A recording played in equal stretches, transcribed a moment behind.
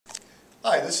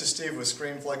Hi, this is Steve with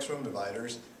Screenflex room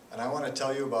dividers, and I want to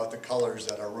tell you about the colors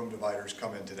that our room dividers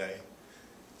come in today.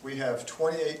 We have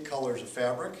 28 colors of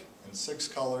fabric and 6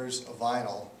 colors of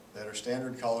vinyl that are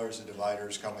standard colors the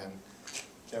dividers come in.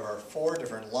 There are 4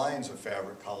 different lines of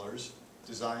fabric colors.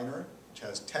 Designer, which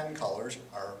has 10 colors,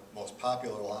 our most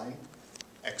popular line.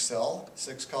 Excel,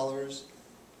 6 colors.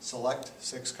 Select,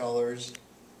 6 colors.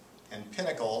 And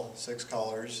Pinnacle, 6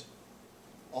 colors.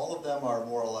 All of them are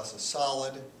more or less a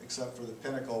solid, except for the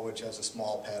Pinnacle, which has a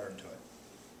small pattern to it.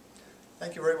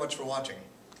 Thank you very much for watching.